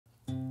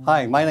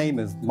Hi, my name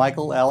is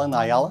Michael Allen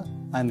Ayala.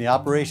 I'm the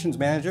Operations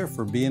Manager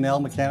for B&L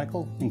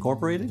Mechanical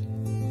Incorporated.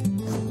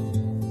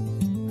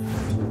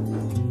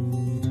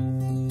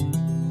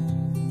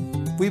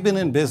 We've been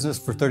in business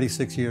for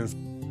 36 years.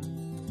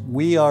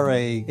 We are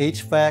a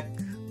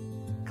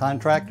HVAC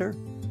contractor.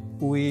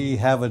 We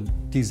have a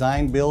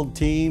design build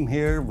team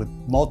here with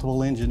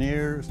multiple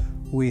engineers.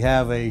 We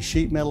have a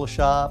sheet metal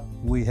shop.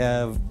 We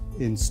have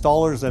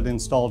installers that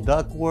install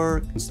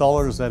ductwork,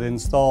 installers that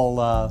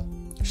install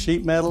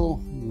sheet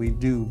metal. We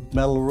do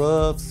metal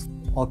roofs,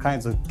 all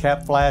kinds of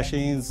cap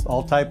flashings,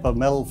 all type of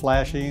metal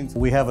flashings.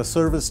 We have a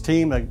service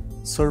team that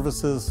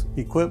services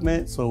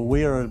equipment. So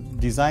we are a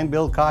design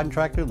build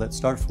contractor that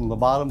starts from the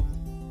bottom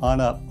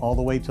on up, all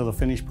the way to the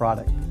finished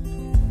product.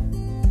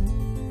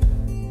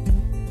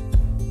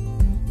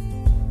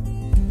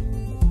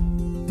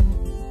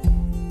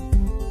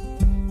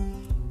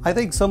 I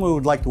think someone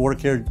would like to work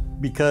here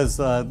because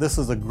this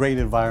is a great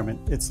environment.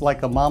 It's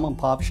like a mom and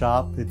pop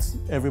shop.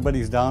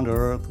 Everybody's down to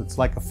earth. It's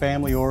like a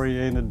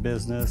family-oriented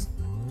business.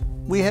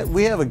 We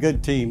have a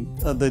good team.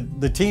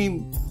 The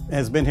team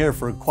has been here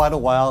for quite a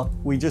while.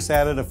 We just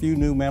added a few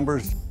new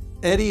members.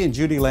 Eddie and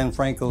Judy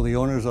Lanfranco, the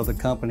owners of the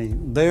company,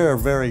 they're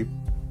very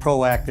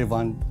proactive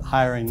on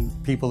hiring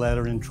people that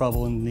are in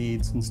trouble and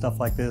needs and stuff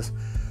like this.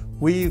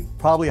 We've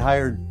probably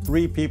hired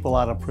 3 people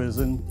out of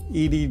prison.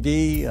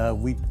 EDD,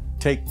 we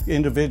take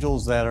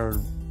individuals that are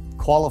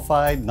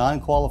qualified,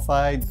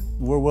 non-qualified.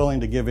 We're willing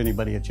to give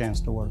anybody a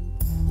chance to work.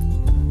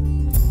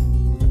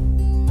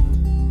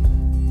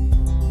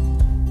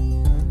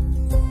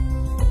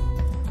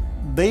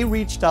 They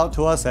reached out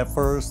to us at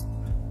first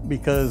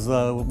because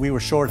we were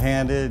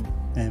shorthanded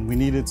and we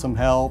needed some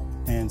help.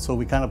 And so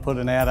we kind of put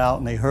an ad out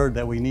and they heard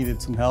that we needed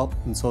some help.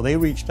 And so they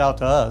reached out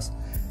to us,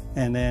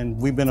 and then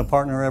we've been a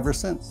partner ever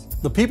since.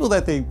 The people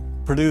that they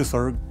produce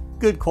are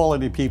good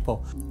quality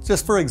people.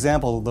 Just for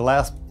example, the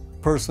last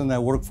person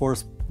that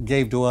Workforce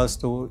gave to us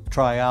to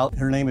try out,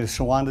 her name is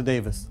Shawanda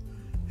Davis.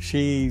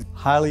 She's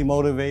highly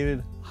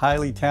motivated,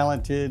 highly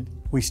talented.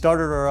 We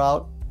started her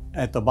out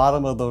at the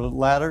bottom of the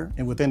ladder,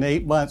 and within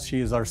 8 months,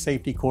 she is our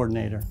safety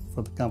coordinator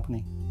for the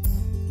company.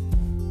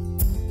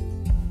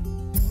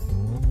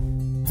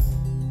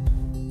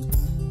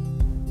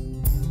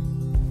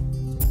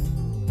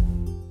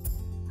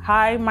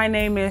 Hi, my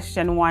name is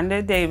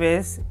Shawanda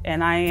Davis,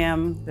 and I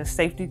am the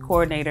safety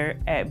coordinator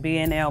at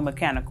B&L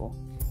Mechanical.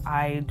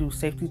 I do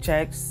safety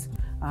checks,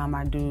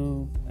 I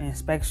do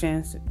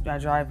inspections, I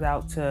drive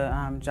out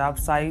to job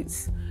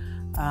sites,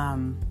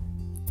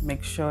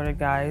 make sure the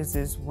guys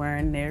is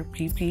wearing their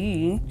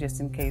PPE just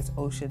in case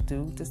OSHA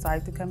do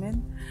decide to come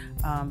in.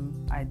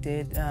 I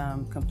did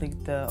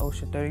complete the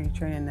OSHA 30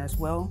 training as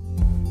well.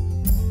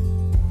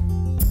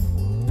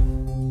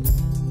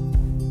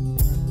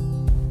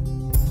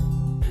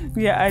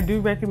 Yeah, I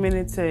do recommend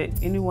it to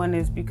anyone,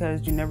 is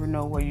because you never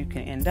know where you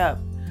can end up.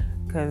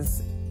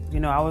 Because, you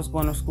know, I was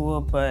going to school,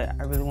 but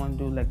I really want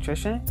to do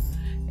electrician.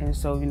 And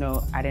so, you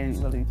know, I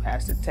didn't really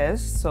pass the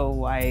test.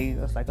 So I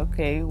was like,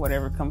 okay,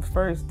 whatever comes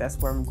first, that's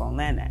where I'm going to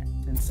land at.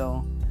 And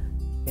so,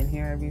 been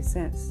here ever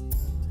since.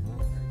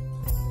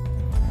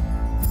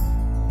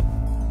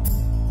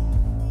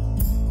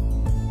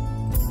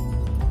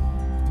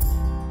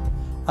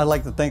 I'd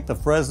like to thank the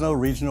Fresno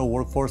Regional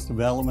Workforce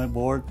Development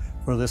Board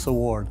for this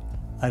award.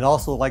 I'd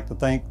also like to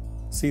thank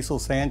Cecil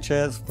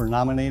Sanchez for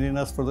nominating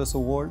us for this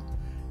award.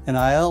 And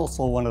I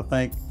also want to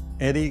thank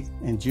Eddie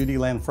and Judy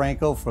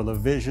Lanfranco for the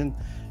vision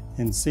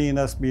and seeing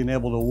us being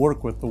able to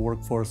work with the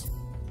Workforce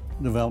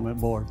Development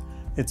Board.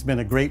 It's been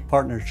a great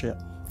partnership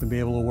to be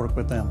able to work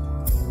with them.